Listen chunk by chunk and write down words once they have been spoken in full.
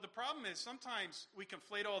problem is sometimes we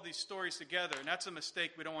conflate all these stories together, and that's a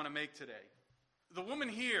mistake we don't want to make today. The woman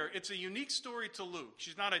here, it's a unique story to Luke.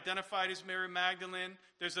 She's not identified as Mary Magdalene.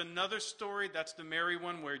 There's another story, that's the Mary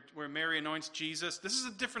one, where Mary anoints Jesus. This is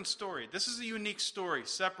a different story. This is a unique story,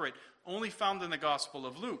 separate, only found in the Gospel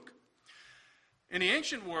of Luke. In the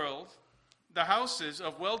ancient world, the houses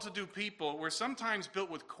of well-to-do people were sometimes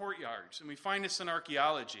built with courtyards, and we find this in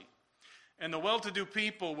archaeology. And the well-to-do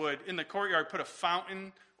people would, in the courtyard, put a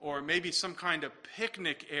fountain or maybe some kind of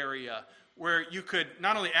picnic area where you could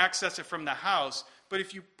not only access it from the house, but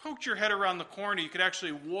if you poked your head around the corner, you could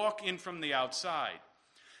actually walk in from the outside.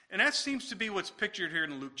 And that seems to be what's pictured here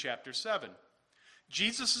in Luke chapter 7.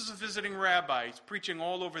 Jesus is a visiting rabbi. He's preaching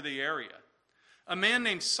all over the area. A man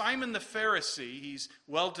named Simon the Pharisee, he's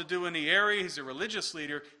well-to-do in the area, he's a religious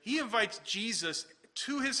leader. He invites Jesus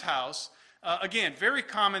to his house. Again, very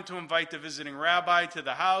common to invite the visiting rabbi to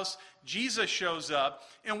the house. Jesus shows up,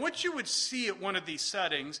 and what you would see at one of these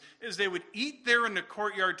settings is they would eat there in the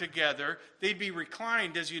courtyard together. They'd be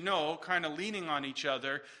reclined, as you know, kind of leaning on each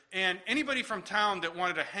other, and anybody from town that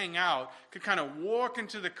wanted to hang out could kind of walk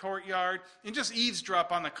into the courtyard and just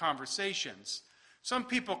eavesdrop on the conversations. Some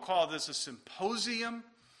people call this a symposium.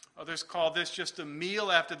 Others call this just a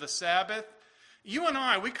meal after the Sabbath. You and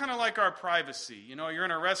I, we kind of like our privacy. You know, you're in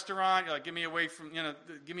a restaurant, you're like, give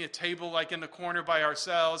me a table like in the corner by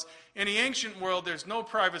ourselves. In the ancient world, there's no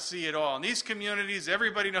privacy at all. In these communities,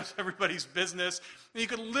 everybody knows everybody's business. And you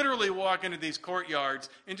could literally walk into these courtyards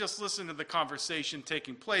and just listen to the conversation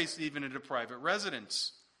taking place, even at a private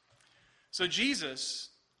residence. So Jesus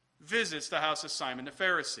visits the house of Simon the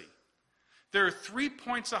Pharisee. There are 3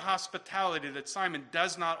 points of hospitality that Simon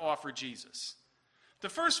does not offer Jesus. The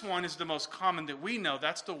first one is the most common that we know.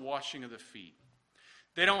 That's the washing of the feet.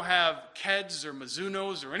 They don't have keds or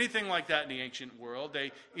mizunos or anything like that in the ancient world.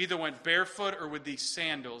 They either went barefoot or with these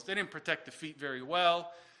sandals. They didn't protect the feet very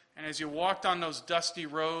well. And as you walked on those dusty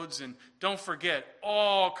roads, and don't forget,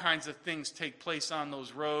 all kinds of things take place on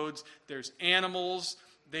those roads. There's animals.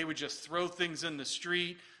 They would just throw things in the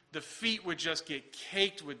street. The feet would just get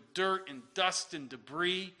caked with dirt and dust and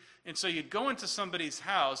debris. And so you'd go into somebody's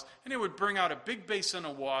house, and they would bring out a big basin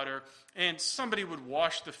of water, and somebody would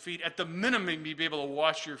wash the feet. At the minimum, you'd be able to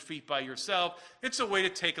wash your feet by yourself. It's a way to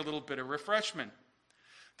take a little bit of refreshment.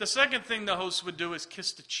 The second thing the host would do is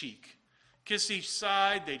kiss the cheek. Kiss each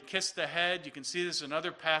side. They'd kiss the head. You can see this in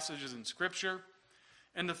other passages in Scripture.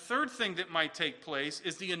 And the third thing that might take place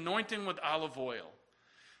is the anointing with olive oil.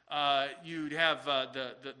 You'd have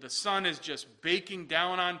the sun is just baking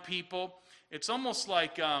down on people. It's almost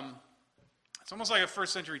like a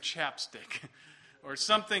first century chapstick, or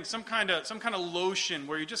something, some kind of lotion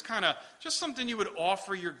where you just something you would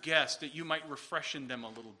offer your guest that you might refreshen them a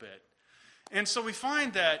little bit. And so we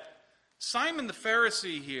find that Simon the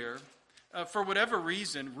Pharisee here, for whatever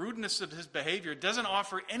reason, rudeness of his behavior, doesn't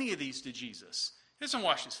offer any of these to Jesus. He doesn't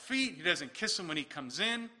wash his feet. He doesn't kiss him when he comes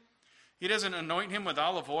in. He doesn't anoint him with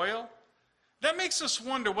olive oil. That makes us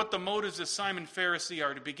wonder what the motives of Simon Pharisee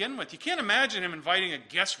are to begin with. You can't imagine him inviting a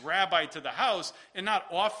guest rabbi to the house and not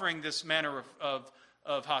offering this manner of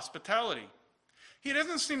hospitality. He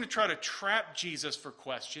doesn't seem to try to trap Jesus for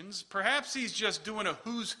questions. Perhaps he's just doing a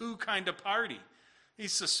who's who kind of party.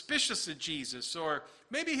 He's suspicious of Jesus, or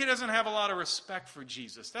maybe he doesn't have a lot of respect for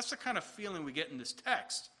Jesus. That's the kind of feeling we get in this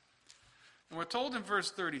text. And we're told in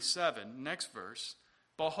verse 37, next verse,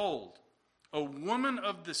 "Behold, a woman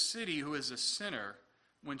of the city who is a sinner,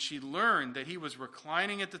 when she learned that he was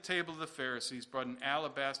reclining at the table of the Pharisees, brought an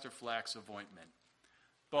alabaster flask of ointment."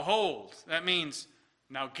 Behold, that means,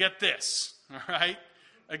 now get this, all right?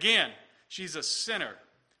 Again, she's a sinner.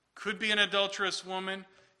 Could be an adulterous woman.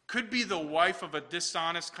 Could be the wife of a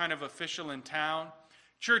dishonest kind of official in town.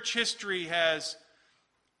 Church history has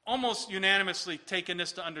almost unanimously taken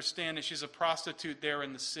this to understand that she's a prostitute there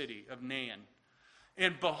in the city of Nain.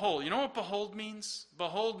 And behold, you know what behold means?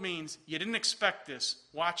 Behold means you didn't expect this.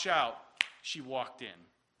 Watch out. She walked in.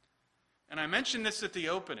 And I mentioned this at the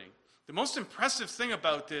opening. The most impressive thing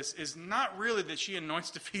about this is not really that she anoints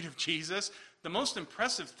the feet of Jesus. The most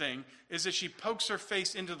impressive thing is that she pokes her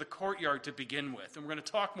face into the courtyard to begin with. And we're going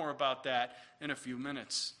to talk more about that in a few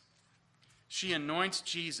minutes. She anoints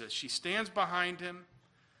Jesus. She stands behind him,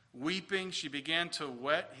 weeping. She began to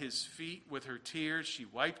wet his feet with her tears. She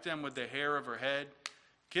wiped them with the hair of her head,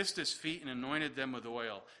 kissed his feet, and anointed them with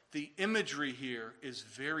oil. The imagery here is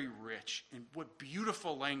very rich, and what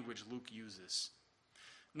beautiful language Luke uses.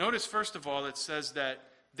 Notice, first of all, it says that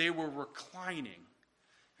they were reclining.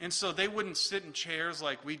 And so they wouldn't sit in chairs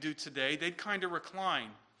like we do today. They'd kind of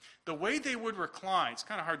recline. The way they would recline, it's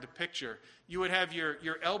kind of hard to picture. You would have your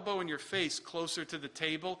elbow and your face closer to the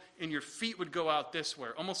table, and your feet would go out this way,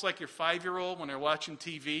 almost like your 5-year-old when they're watching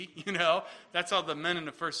TV, you know? That's how the men in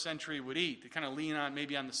the first century would eat. They kind of lean on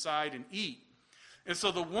maybe on the side and eat. And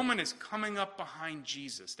so the woman is coming up behind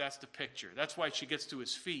Jesus. That's the picture. That's why she gets to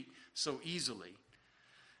his feet so easily.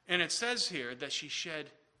 And it says here that she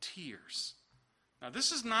shed tears. Now,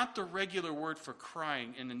 this is not the regular word for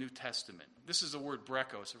crying in the New Testament. This is the word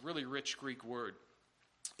breko. It's a really rich Greek word.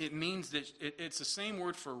 It means that it's the same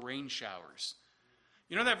word for rain showers.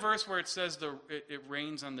 You know that verse where it says it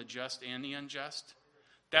rains on the just and the unjust?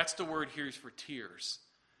 That's the word here for tears.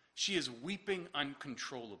 She is weeping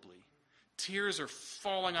uncontrollably. Tears are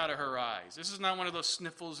falling out of her eyes. This is not one of those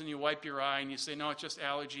sniffles and you wipe your eye and you say, no, it's just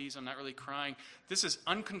allergies, I'm not really crying. This is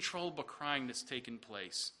uncontrollable crying that's taken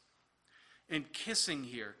place. And kissing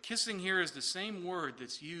here is the same word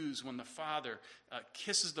that's used when the father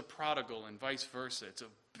kisses the prodigal and vice versa. It's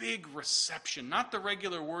a big reception, not the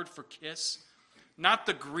regular word for kiss, not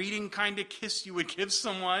the greeting kind of kiss you would give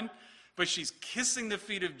someone, but she's kissing the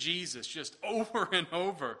feet of Jesus just over and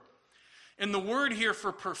over. And the word here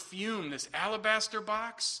for perfume, this alabaster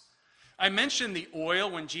box, I mentioned the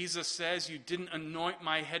oil when Jesus says, you didn't anoint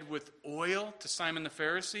my head with oil to Simon the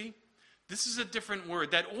Pharisee. This is a different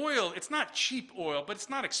word. That oil, it's not cheap oil, but it's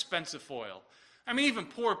not expensive oil. I mean, even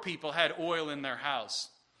poor people had oil in their house.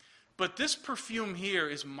 But this perfume here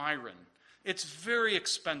is myron. It's very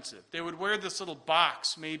expensive. They would wear this little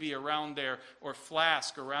box maybe around there or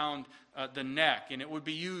flask around the neck, and it would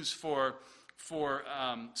be used for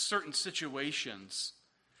certain situations.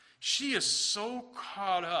 She is so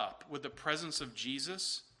caught up with the presence of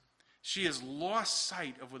Jesus, she has lost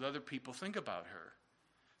sight of what other people think about her,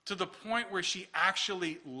 to the point where she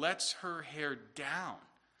actually lets her hair down,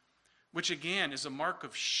 which again is a mark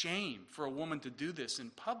of shame for a woman to do this in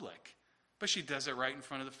public. But she does it right in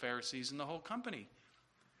front of the Pharisees and the whole company.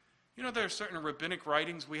 You know, there are certain rabbinic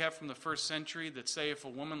writings we have from the first century that say if a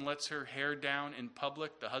woman lets her hair down in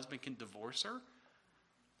public, the husband can divorce her.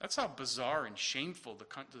 That's how bizarre and shameful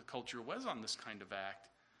the culture was on this kind of act.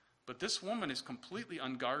 But this woman is completely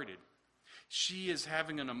unguarded. She is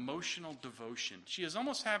having an emotional devotion. She is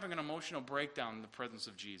almost having an emotional breakdown in the presence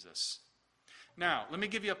of Jesus. Now, let me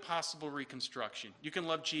give you a possible reconstruction. You can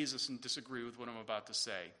love Jesus and disagree with what I'm about to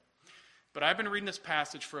say. But I've been reading this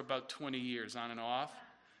passage for about 20 years, on and off.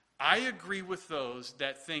 I agree with those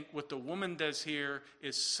that think what the woman does here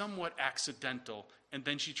is somewhat accidental, and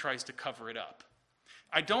then she tries to cover it up.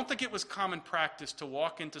 I don't think it was common practice to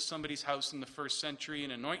walk into somebody's house in the first century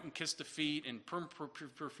and anoint and kiss the feet and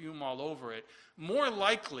perfume all over it. More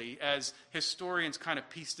likely, as historians kind of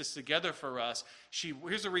piece this together for us,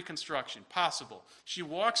 here's a reconstruction, possible. She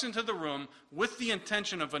walks into the room with the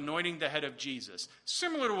intention of anointing the head of Jesus,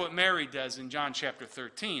 similar to what Mary does in John chapter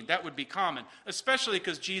 13. That would be common, especially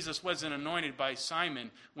because Jesus wasn't anointed by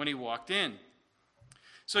Simon when he walked in.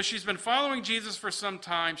 So she's been following Jesus for some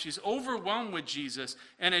time. She's overwhelmed with Jesus.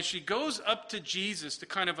 And as she goes up to Jesus to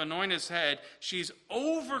kind of anoint his head, she's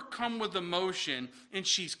overcome with emotion and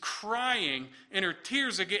she's crying and her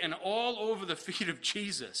tears are getting all over the feet of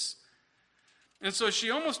Jesus. And so she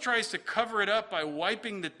almost tries to cover it up by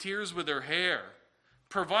wiping the tears with her hair.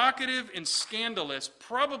 Provocative and scandalous,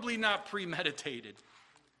 probably not premeditated.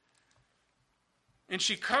 And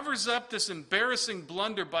she covers up this embarrassing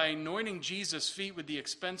blunder by anointing Jesus' feet with the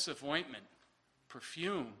expensive ointment,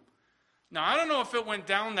 perfume. Now, I don't know if it went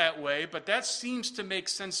down that way, but that seems to make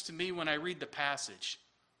sense to me when I read the passage.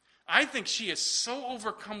 I think she is so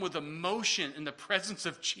overcome with emotion in the presence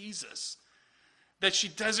of Jesus that she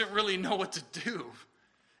doesn't really know what to do.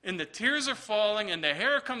 And the tears are falling, and the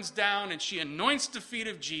hair comes down, and she anoints the feet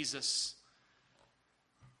of Jesus.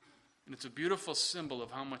 And it's a beautiful symbol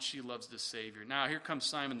of how much she loves the Savior. Now, here comes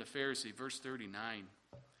Simon the Pharisee, verse 39.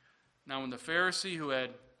 Now, when the Pharisee who had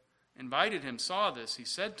invited him saw this, he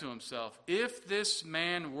said to himself, if this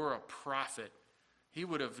man were a prophet, he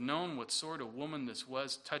would have known what sort of woman this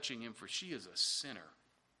was touching him, for she is a sinner.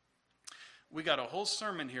 We got a whole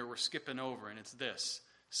sermon here we're skipping over, and it's this.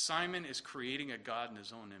 Simon is creating a God in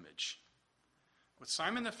his own image. What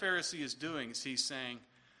Simon the Pharisee is doing is he's saying,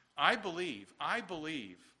 I believe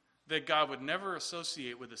that God would never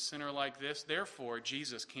associate with a sinner like this. Therefore,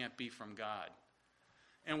 Jesus can't be from God.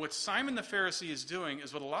 And what Simon the Pharisee is doing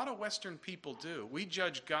is what a lot of Western people do. We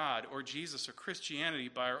judge God or Jesus or Christianity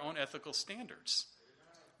by our own ethical standards.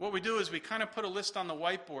 What we do is we kind of put a list on the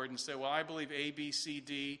whiteboard and say, well, I believe A, B, C,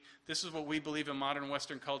 D. This is what we believe in modern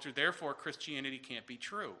Western culture. Therefore, Christianity can't be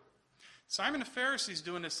true. Simon the Pharisee is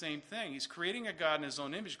doing the same thing. He's creating a God in his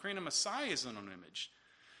own image, creating a Messiah in his own image.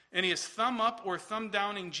 And he is thumb up or thumb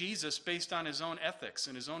downing Jesus based on his own ethics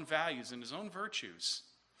and his own values and his own virtues.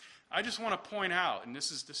 I just want to point out, and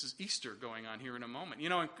this is Easter going on here in a moment.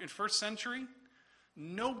 In first century,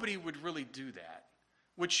 nobody would really do that.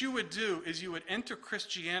 What you would do is you would enter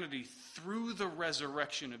Christianity through the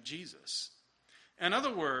resurrection of Jesus. In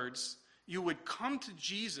other words, you would come to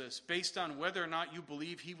Jesus based on whether or not you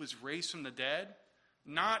believe he was raised from the dead,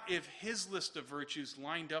 not if his list of virtues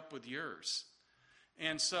lined up with yours.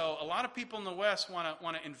 And so a lot of people in the West want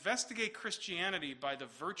to investigate Christianity by the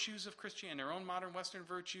virtues of Christianity, their own modern Western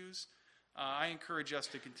virtues. I encourage us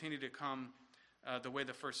to continue to come the way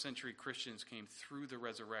the first century Christians came, through the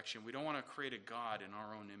resurrection. We don't want to create a God in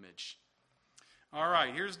our own image. All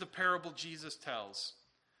right, here's the parable Jesus tells.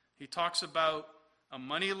 He talks about a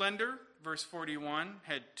moneylender, verse 41,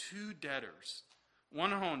 had two debtors.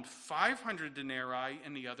 One owned 500 denarii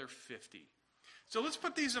and the other 50. So let's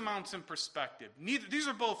put these amounts in perspective. These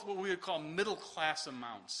are both what we would call middle-class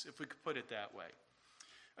amounts, if we could put it that way.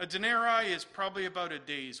 A denarii is probably about a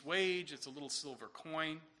day's wage. It's a little silver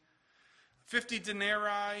coin. 50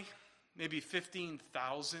 denarii, maybe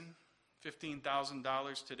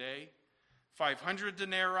 $15,000 today. 500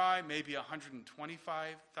 denarii, maybe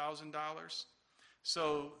 $125,000.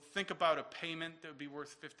 So think about a payment that would be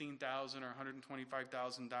worth $15,000 or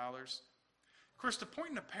 $125,000. Of course, the point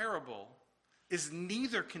in the parable is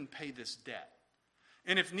neither can pay this debt.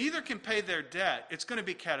 And if neither can pay their debt, it's going to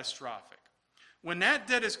be catastrophic. When that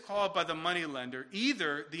debt is called by the moneylender,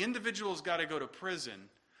 either the individual's got to go to prison,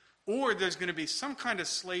 or there's going to be some kind of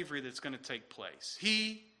slavery that's going to take place.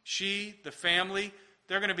 He, she, the family,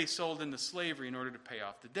 they're going to be sold into slavery in order to pay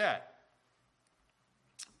off the debt.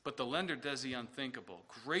 But the lender does the unthinkable,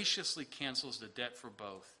 graciously cancels the debt for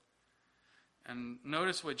both. And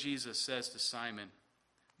notice what Jesus says to Simon.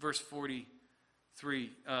 Verse 41.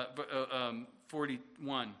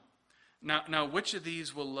 Now which of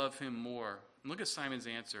these will love him more? And look at Simon's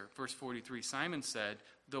answer. Verse 43. Simon said,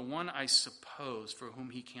 the one I suppose for whom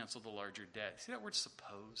he canceled the larger debt. See that word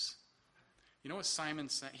suppose? You know what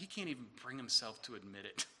Simon's saying? He can't even bring himself to admit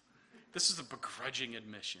it. This is a begrudging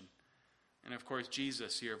admission. And of course,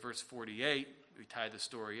 Jesus here, verse 48, we tie the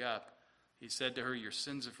story up. He said to her, your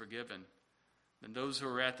sins are forgiven. Then those who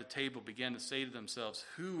were at the table began to say to themselves,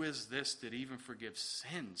 who is this that even forgives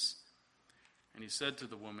sins? And he said to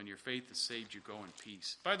the woman, your faith has saved you, go in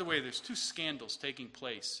peace. By the way, there's two scandals taking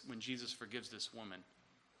place when Jesus forgives this woman.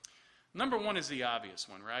 Number one is the obvious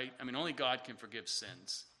one, right? I mean, only God can forgive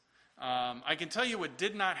sins. I can tell you what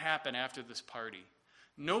did not happen after this party.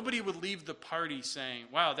 Nobody would leave the party saying,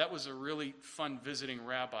 wow, that was a really fun visiting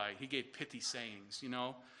rabbi. He gave pithy sayings,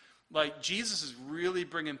 Like, Jesus is really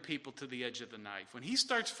bringing people to the edge of the knife. When he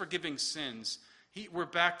starts forgiving sins, we're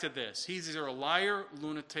back to this. He's either a liar,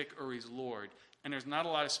 lunatic, or he's Lord. And there's not a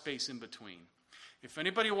lot of space in between. If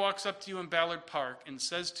anybody walks up to you in Ballard Park and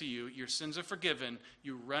says to you, your sins are forgiven,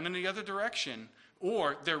 you run in the other direction,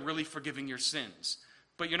 or they're really forgiving your sins.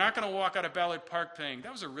 But you're not going to walk out of Ballard Park saying,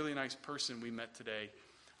 that was a really nice person we met today.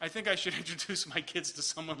 I think I should introduce my kids to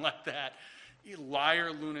someone like that.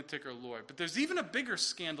 Liar, lunatic, or Lord. But there's even a bigger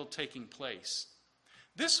scandal taking place.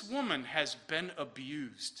 This woman has been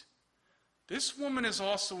abused. This woman is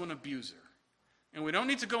also an abuser. And we don't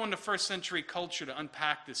need to go into first century culture to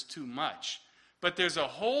unpack this too much. But there's a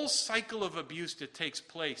whole cycle of abuse that takes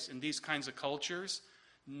place in these kinds of cultures.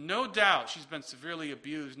 No doubt she's been severely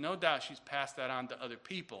abused. No doubt she's passed that on to other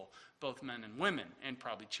people, both men and women, and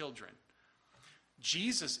probably children.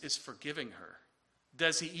 Jesus is forgiving her.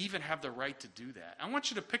 Does he even have the right to do that? I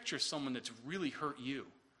want you to picture someone that's really hurt you.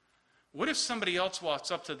 What if somebody else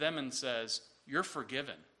walks up to them and says, you're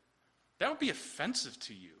forgiven? That would be offensive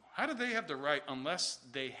to you. How do they have the right unless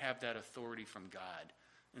they have that authority from God?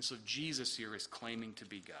 And so Jesus here is claiming to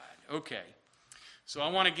be God. Okay, so I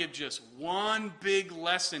want to give just one big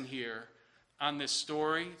lesson here on this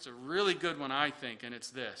story. It's a really good one, I think, and it's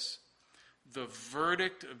this. The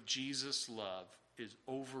verdict of Jesus' love is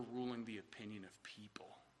overruling the opinion of people.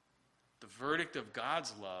 The verdict of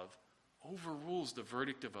God's love overrules the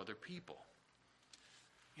verdict of other people.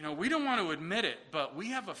 We don't want to admit it, but we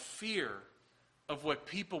have a fear of what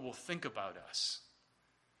people will think about us.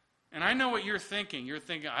 And I know what you're thinking. You're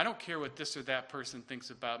thinking, I don't care what this or that person thinks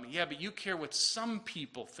about me. Yeah, but you care what some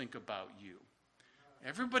people think about you.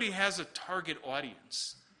 Everybody has a target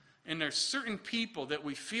audience. And there's certain people that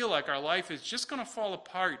we feel like our life is just going to fall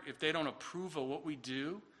apart if they don't approve of what we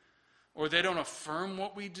do or they don't affirm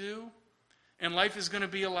what we do. And life is going to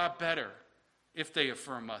be a lot better if they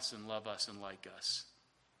affirm us and love us and like us.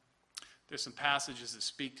 There's some passages that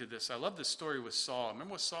speak to this. I love this story with Saul.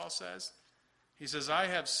 Remember what Saul says? He says, I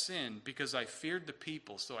have sinned because I feared the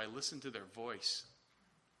people, so I listened to their voice.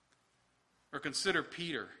 Or consider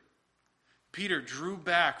Peter. Peter drew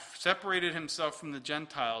back, separated himself from the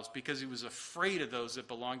Gentiles because he was afraid of those that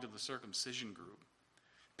belonged to the circumcision group.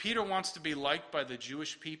 Peter wants to be liked by the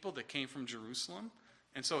Jewish people that came from Jerusalem,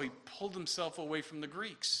 and so he pulled himself away from the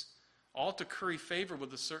Greeks, all to curry favor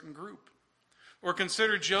with a certain group. Or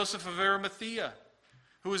consider Joseph of Arimathea,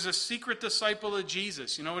 who was a secret disciple of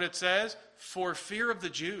Jesus. You know what it says? For fear of the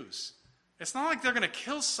Jews. It's not like they're going to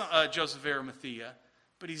kill Joseph of Arimathea,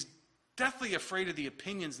 but he's deathly afraid of the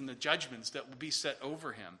opinions and the judgments that will be set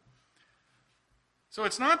over him. So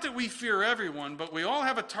it's not that we fear everyone, but we all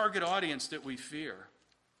have a target audience that we fear.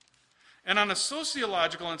 And on a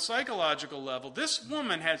sociological and psychological level, this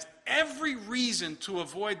woman has every reason to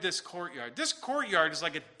avoid this courtyard. This courtyard is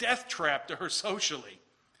like a death trap to her socially.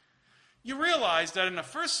 You realize that in the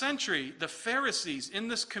first century, the Pharisees in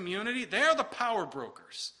this community, they are the power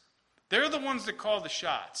brokers. They're the ones that call the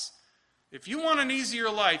shots. If you want an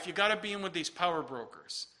easier life, you got to be in with these power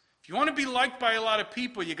brokers. If you want to be liked by a lot of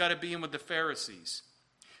people, you got to be in with the Pharisees.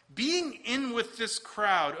 Being in with this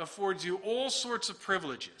crowd affords you all sorts of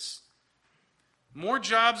privileges. More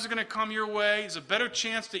jobs are going to come your way. There's a better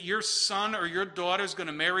chance that your son or your daughter is going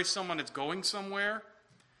to marry someone that's going somewhere.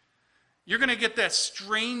 You're going to get that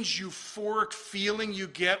strange euphoric feeling you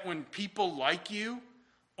get when people like you.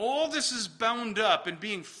 All this is bound up in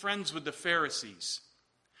being friends with the Pharisees.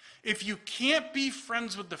 If you can't be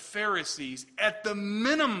friends with the Pharisees, at the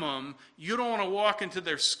minimum, you don't want to walk into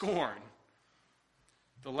their scorn.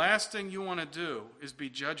 The last thing you want to do is be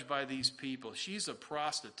judged by these people. She's a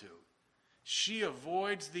prostitute. She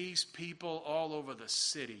avoids these people all over the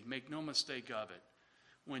city. Make no mistake of it.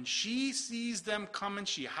 When she sees them coming,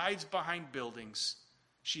 she hides behind buildings.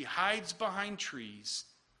 She hides behind trees.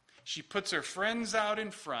 She puts her friends out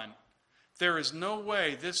in front. There is no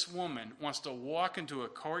way this woman wants to walk into a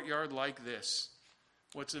courtyard like this.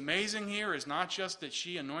 What's amazing here is not just that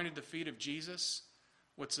she anointed the feet of Jesus.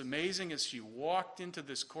 What's amazing is she walked into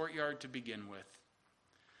this courtyard to begin with.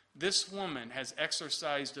 This woman has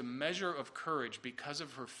exercised a measure of courage because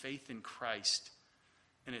of her faith in Christ,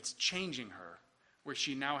 and it's changing her, where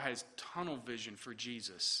she now has tunnel vision for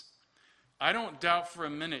Jesus. I don't doubt for a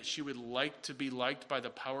minute she would like to be liked by the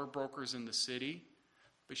power brokers in the city,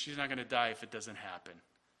 but she's not going to die if it doesn't happen,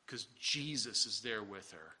 because Jesus is there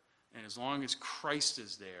with her. And as long as Christ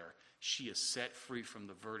is there, she is set free from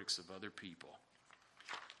the verdicts of other people.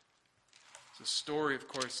 It's a story, of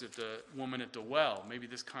course, of the woman at the well. Maybe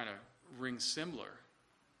this kind of rings similar.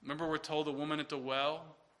 Remember we're told the woman at the well,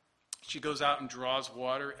 she goes out and draws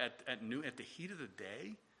water at noon, at the heat of the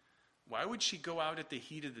day? Why would she go out at the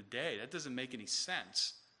heat of the day? That doesn't make any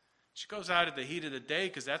sense. She goes out at the heat of the day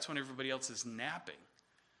because that's when everybody else is napping.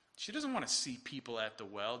 She doesn't want to see people at the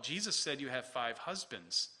well. Jesus said you have 5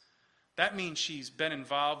 husbands. That means she's been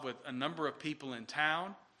involved with a number of people in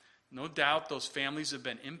town. No doubt those families have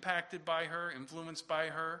been impacted by her, influenced by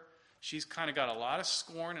her. She's kind of got a lot of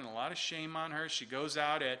scorn and a lot of shame on her. She goes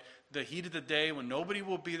out at the heat of the day when nobody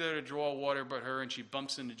will be there to draw water but her, and she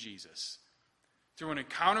bumps into Jesus. Through an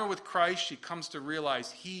encounter with Christ, she comes to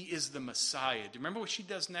realize he is the Messiah. Do you remember what she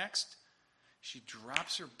does next? She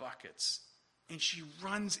drops her buckets, and she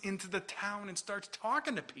runs into the town and starts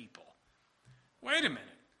talking to people. Wait a minute.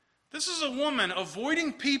 This is a woman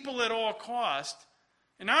avoiding people at all cost,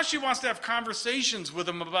 and now she wants to have conversations with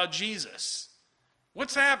them about Jesus.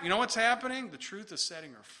 What's happening? You know what's happening? The truth is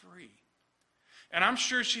setting her free. And I'm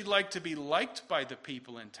sure she'd like to be liked by the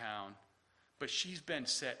people in town, but she's been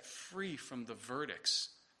set free from the verdicts,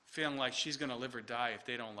 feeling like she's going to live or die if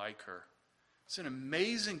they don't like her. It's an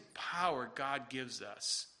amazing power God gives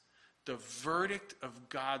us. The verdict of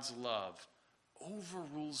God's love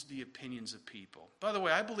overrules the opinions of people. By the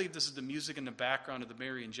way, I believe this is the music in the background of the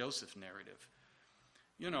Mary and Joseph narrative.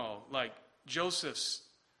 You know, like Joseph's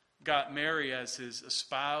got Mary as his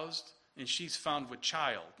espoused, and she's found with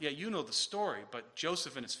child. Yeah, you know the story, but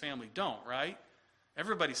Joseph and his family don't, right?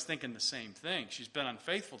 Everybody's thinking the same thing. She's been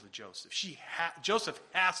unfaithful to Joseph. Joseph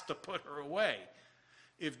has to put her away.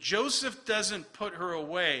 If Joseph doesn't put her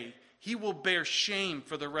away, he will bear shame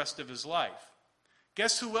for the rest of his life.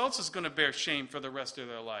 Guess who else is going to bear shame for the rest of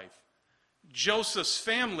their life? Joseph's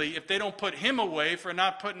family, if they don't put him away for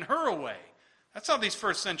not putting her away. That's how these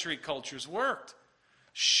first century cultures worked.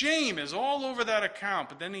 Shame is all over that account,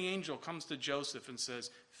 but then the angel comes to Joseph and says,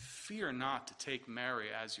 fear not to take Mary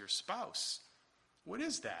as your spouse. What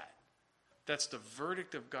is that? That's the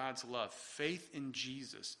verdict of God's love. Faith in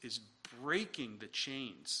Jesus is breaking the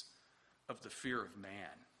chains of the fear of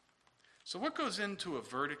man. So what goes into a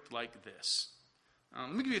verdict like this?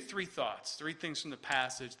 Let me give you three thoughts, three things from the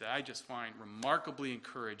passage that I just find remarkably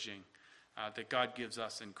encouraging that God gives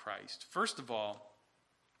us in Christ. First of all,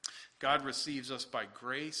 God receives us by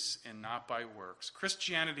grace and not by works.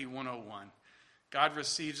 Christianity 101. God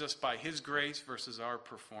receives us by his grace versus our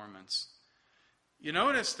performance. You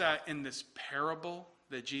notice that in this parable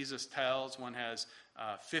that Jesus tells, one has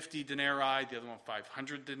 50 denarii, the other one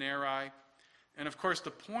 500 denarii. And of course,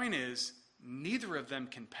 the point is, neither of them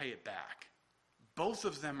can pay it back. Both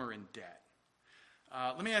of them are in debt.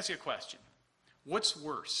 Let me ask you a question. What's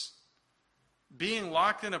worse? Being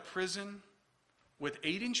locked in a prison with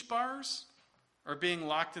 8-inch bars or being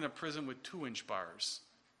locked in a prison with 2-inch bars?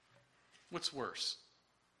 What's worse?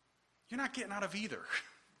 You're not getting out of either.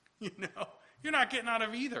 You're not getting out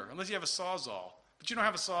of either unless you have a Sawzall. But you don't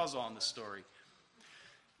have a Sawzall in this story.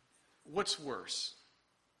 What's worse?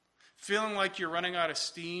 Feeling like you're running out of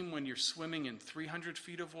steam when you're swimming in 300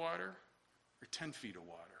 feet of water or 10 feet of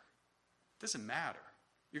water? It doesn't matter.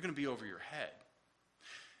 You're going to be over your head.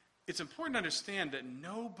 It's important to understand that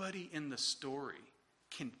nobody in the story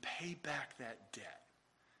can pay back that debt.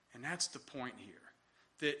 And that's the point here.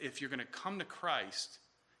 That if you're going to come to Christ,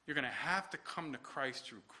 you're going to have to come to Christ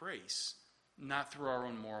through grace, not through our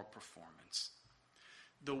own moral performance.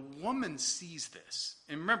 The woman sees this.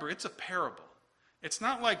 And remember, it's a parable. It's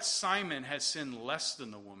not like Simon has sinned less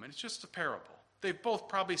than the woman. It's just a parable. They've both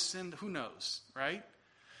probably sinned, who knows, right?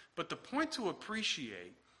 But the point to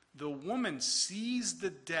appreciate, the woman sees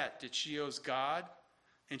the debt that she owes God,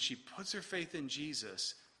 and she puts her faith in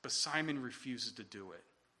Jesus, but Simon refuses to do it.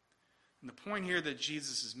 And the point here that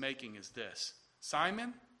Jesus is making is this.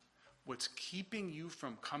 Simon, what's keeping you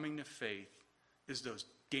from coming to faith is those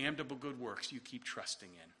damnable good works you keep trusting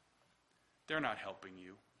in. They're not helping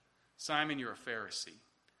you. Simon, you're a Pharisee.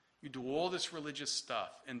 You do all this religious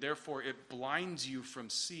stuff, and therefore it blinds you from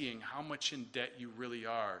seeing how much in debt you really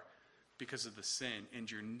are because of the sin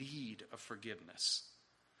and your need of forgiveness.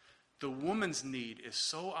 The woman's need is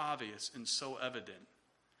so obvious and so evident.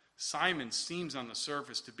 Simon seems on the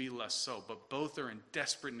surface to be less so, but both are in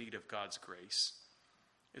desperate need of God's grace.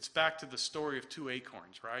 It's back to the story of 2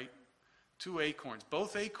 acorns, right? 2 acorns.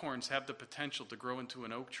 Both acorns have the potential to grow into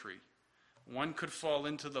an oak tree. One could fall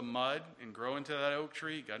into the mud and grow into that oak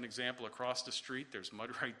tree. Got an example across the street. There's mud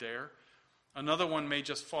right there. Another one may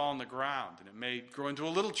just fall on the ground, and it may grow into a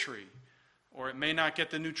little tree. Or it may not get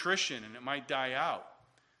the nutrition, and it might die out.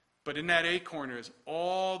 But in that acorn is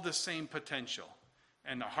all the same potential.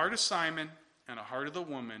 And the heart of Simon and the heart of the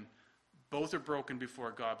woman, both are broken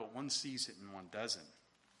before God, but one sees it and one doesn't.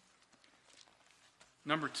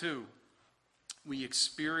 Number 2, we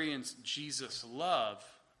experience Jesus' love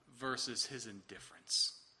versus his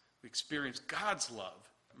indifference. We experience God's love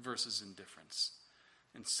versus indifference.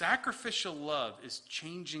 And sacrificial love is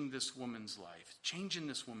changing this woman's life.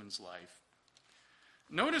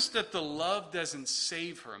 Notice that the love doesn't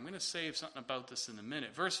save her. I'm going to say something about this in a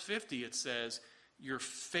minute. Verse 50, it says, your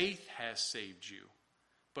faith has saved you.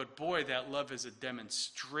 But boy, that love is a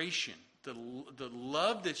demonstration. The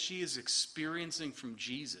love that she is experiencing from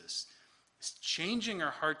Jesus is changing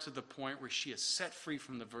her heart to the point where she is set free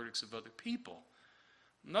from the verdicts of other people.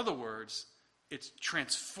 In other words, it's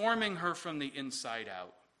transforming her from the inside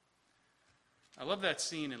out. I love that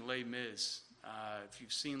scene in Les Mis. If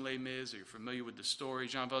you've seen Les Mis or you're familiar with the story,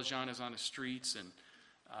 Jean Valjean is on the streets and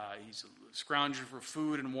he's scrounging for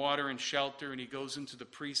food and water and shelter, and he goes into the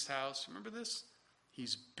priest's house. Remember this?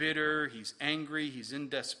 He's bitter, he's angry, he's in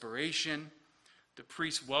desperation. The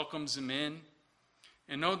priest welcomes him in.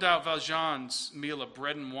 And no doubt Valjean's meal of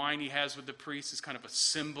bread and wine he has with the priest is kind of a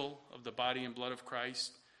symbol of the body and blood of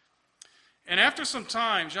Christ. And after some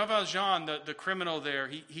time, Jean Valjean, the criminal there,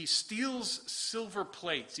 he steals silver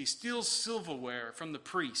plates. He steals silverware from the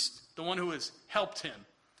priest, the one who has helped him.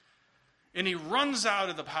 And he runs out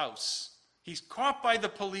of the house. He's caught by the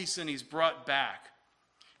police and he's brought back.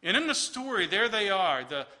 And in the story, there they are.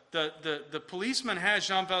 The policeman has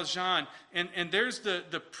Jean Valjean, and there's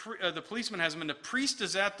the policeman has him, and the priest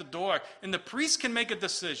is at the door. And the priest can make a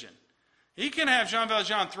decision. He can have Jean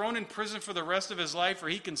Valjean thrown in prison for the rest of his life, or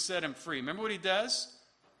he can set him free. Remember what he does?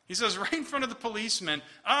 He says right in front of the policeman,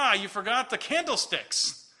 you forgot the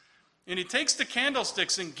candlesticks. And he takes the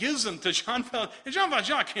candlesticks and gives them to Jean Valjean. And Jean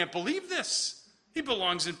Valjean can't believe this. He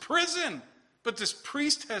belongs in prison. But this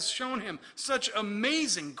priest has shown him such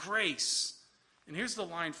amazing grace. And here's the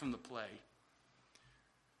line from the play.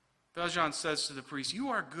 Valjean says to the priest, you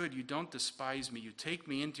are good, you don't despise me, you take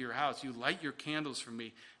me into your house, you light your candles for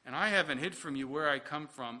me, and I haven't hid from you where I come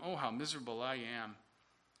from. Oh, how miserable I am.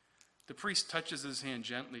 The priest touches his hand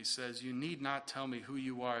gently, says, you need not tell me who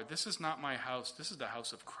you are. This is not my house, this is the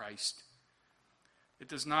house of Christ. It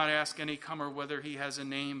does not ask any comer whether he has a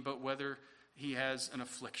name, but whether he has an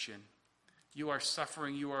affliction. You are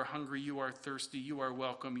suffering, you are hungry, you are thirsty, you are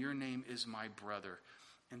welcome. Your name is my brother.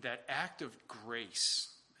 And that act of grace,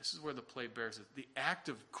 this is where the play bears it. The act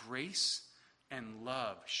of grace and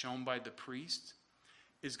love shown by the priest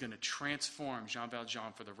is going to transform Jean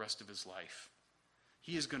Valjean for the rest of his life.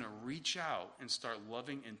 He is going to reach out and start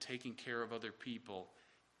loving and taking care of other people,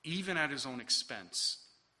 even at his own expense.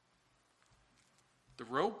 The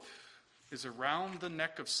rope is around the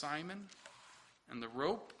neck of Simon, and the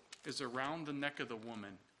rope is around the neck of the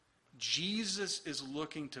woman. Jesus is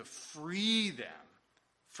looking to free them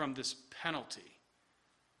from this penalty.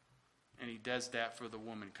 And he does that for the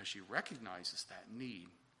woman because she recognizes that need.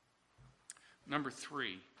 Number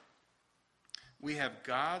 3, we have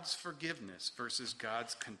God's forgiveness versus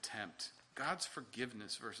God's contempt. God's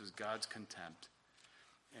forgiveness versus God's contempt.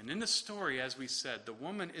 And in the story, as we said, the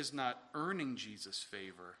woman is not earning Jesus'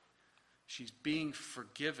 favor. She's being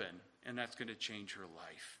forgiven, and that's going to change her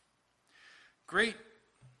life. Great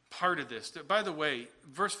part of this. By the way,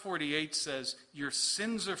 verse 48 says, your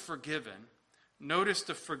sins are forgiven. Notice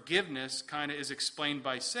the forgiveness kind of is explained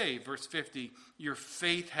by save. Verse 50, your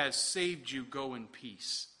faith has saved you, go in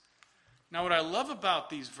peace. Now, what I love about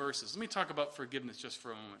these verses, let me talk about forgiveness just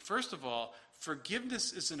for a moment. First of all,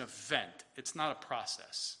 forgiveness is an event. It's not a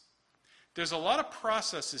process. There's a lot of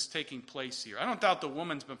processes taking place here. I don't doubt the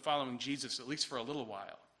woman's been following Jesus at least for a little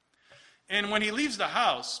while. And when he leaves the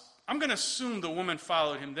house, I'm going to assume the woman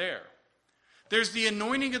followed him there. There's the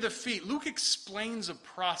anointing of the feet. Luke explains a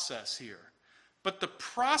process here. But the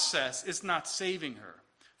process is not saving her.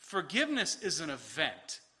 Forgiveness is an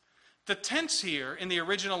event. The tense here in the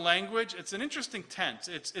original language, it's an interesting tense.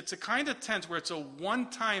 It's a kind of tense where it's a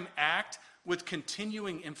one-time act with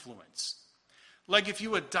continuing influence. Like if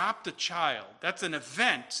you adopt a child, that's an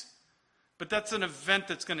event, but that's an event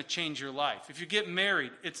that's going to change your life. If you get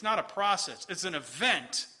married, it's not a process. It's an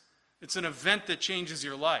event. It's an event that changes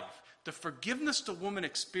your life. The forgiveness the woman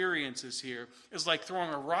experiences here is like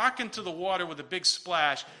throwing a rock into the water with a big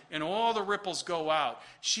splash and all the ripples go out.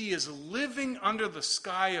 She is living under the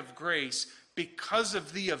sky of grace because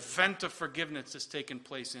of the event of forgiveness that's taken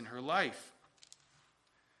place in her life.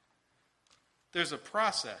 There's a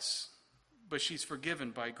process, but she's forgiven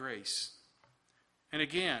by grace. And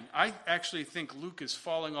again, I actually think Luke is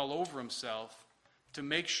falling all over himself to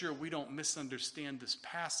make sure we don't misunderstand this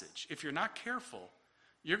passage. If you're not careful,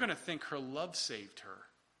 you're going to think her love saved her.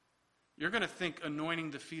 You're going to think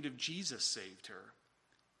anointing the feet of Jesus saved her.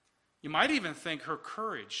 You might even think her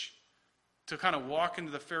courage to kind of walk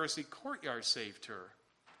into the Pharisee courtyard saved her.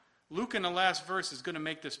 Luke in the last verse is going to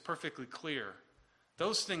make this perfectly clear.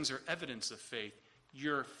 Those things are evidence of faith.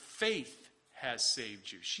 Your faith has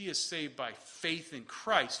saved you. She is saved by faith in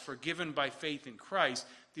Christ, forgiven by faith in Christ.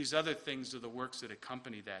 These other things are the works that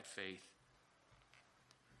accompany that faith.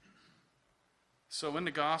 So in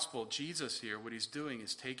the gospel, Jesus here, what he's doing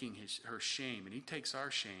is taking her shame, and he takes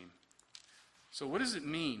our shame. So what does it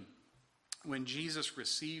mean when Jesus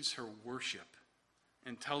receives her worship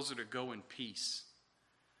and tells her to go in peace?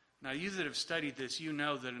 Now, you that have studied this, you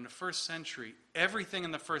know that in the first century, everything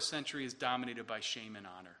in the first century is dominated by shame and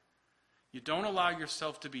honor. You don't allow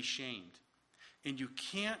yourself to be shamed, and you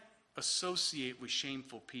can't associate with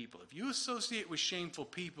shameful people. If you associate with shameful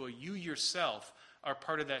people, you yourself are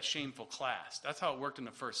part of that shameful class. That's how it worked in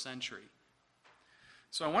the first century.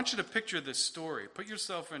 So I want you to picture this story. Put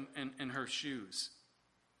yourself in her shoes.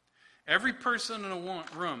 Every person in a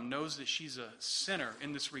room knows that she's a sinner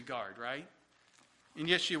in this regard, right? And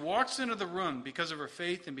yet she walks into the room because of her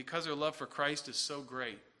faith and because her love for Christ is so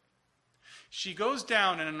great. She goes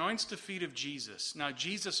down and anoints the feet of Jesus. Now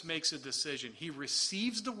Jesus makes a decision. He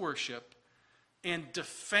receives the worship and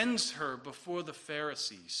defends her before the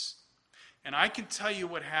Pharisees. And I can tell you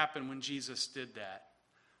what happened when Jesus did that.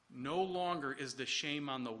 No longer is the shame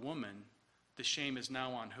on the woman. The shame is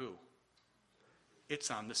now on who? It's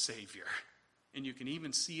on the Savior. And you can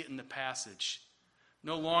even see it in the passage.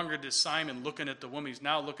 No longer does Simon looking at the woman. He's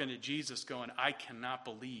now looking at Jesus going, I cannot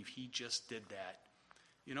believe he just did that.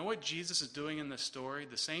 You know what Jesus is doing in this story?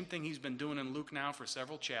 The same thing he's been doing in Luke now for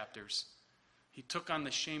several chapters. He took on the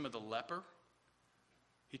shame of the leper.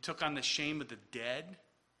 He took on the shame of the dead.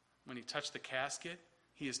 When he touched the casket,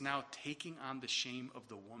 he is now taking on the shame of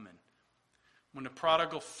the woman. When the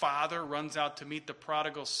prodigal father runs out to meet the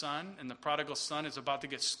prodigal son, and the prodigal son is about to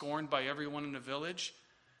get scorned by everyone in the village,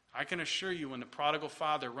 I can assure you when the prodigal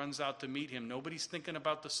father runs out to meet him, nobody's thinking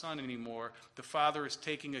about the son anymore. The father is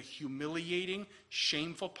taking a humiliating,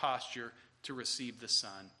 shameful posture to receive the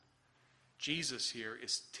son. Jesus here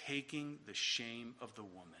is taking the shame of the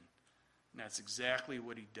woman. And that's exactly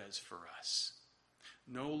what he does for us.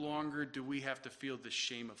 No longer do we have to feel the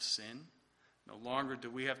shame of sin. No longer do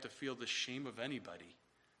we have to feel the shame of anybody.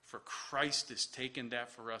 For Christ has taken that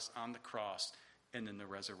for us on the cross and in the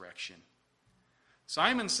resurrection.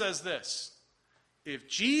 Simon says this: if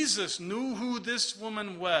Jesus knew who this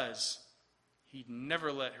woman was, he'd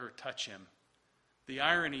never let her touch him. The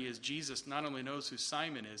irony is Jesus not only knows who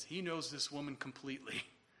Simon is, he knows this woman completely.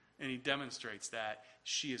 And he demonstrates that.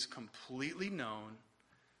 She is completely known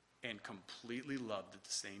and completely loved at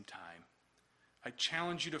the same time. I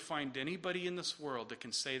challenge you to find anybody in this world that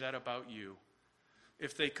can say that about you.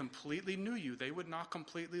 If they completely knew you, they would not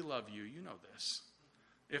completely love you. You know this.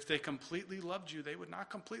 If they completely loved you, they would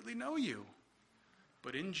not completely know you.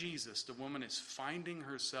 But in Jesus, the woman is finding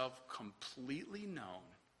herself completely known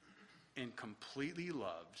and completely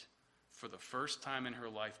loved for the first time in her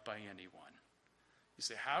life by anyone. You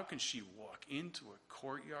say, how can she walk into a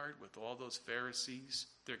courtyard with all those Pharisees?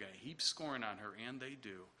 They're going to heap scorn on her, and they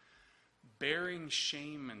do. Bearing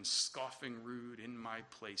shame and scoffing rude, in my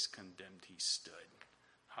place condemned he stood.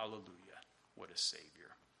 Hallelujah. What a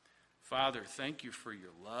Savior. Father, thank you for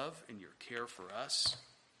your love and your care for us.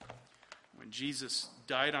 When Jesus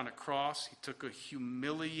died on a cross, he took a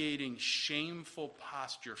humiliating, shameful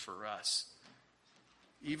posture for us.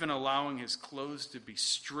 Even allowing his clothes to be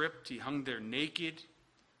stripped, he hung there naked.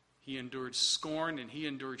 He endured scorn and he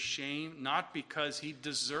endured shame, not because he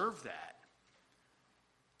deserved that,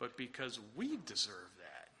 but because we deserve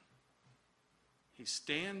that. He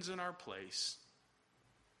stands in our place.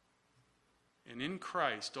 And in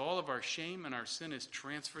Christ, all of our shame and our sin is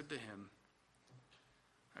transferred to him.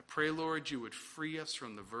 I pray, Lord, you would free us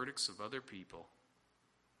from the verdicts of other people.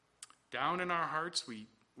 Down in our hearts, we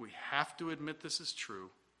have to admit this is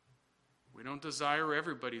true. We don't desire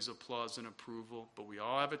everybody's applause and approval, but we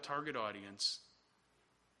all have a target audience.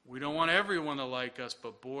 We don't want everyone to like us,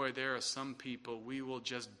 but boy, there are some people we will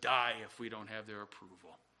just die if we don't have their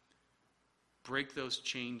approval. Break those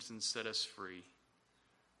chains and set us free.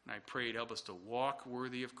 And I pray you'd help us to walk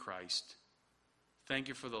worthy of Christ. Thank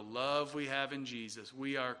you for the love we have in Jesus.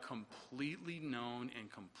 We are completely known and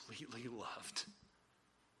completely loved.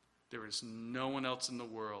 There is no one else in the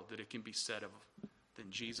world that it can be said of than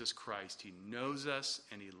Jesus Christ. He knows us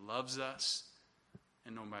and he loves us.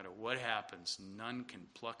 And no matter what happens, none can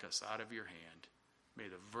pluck us out of your hand. May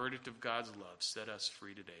the verdict of God's love set us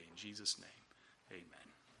free today. In Jesus' name, amen.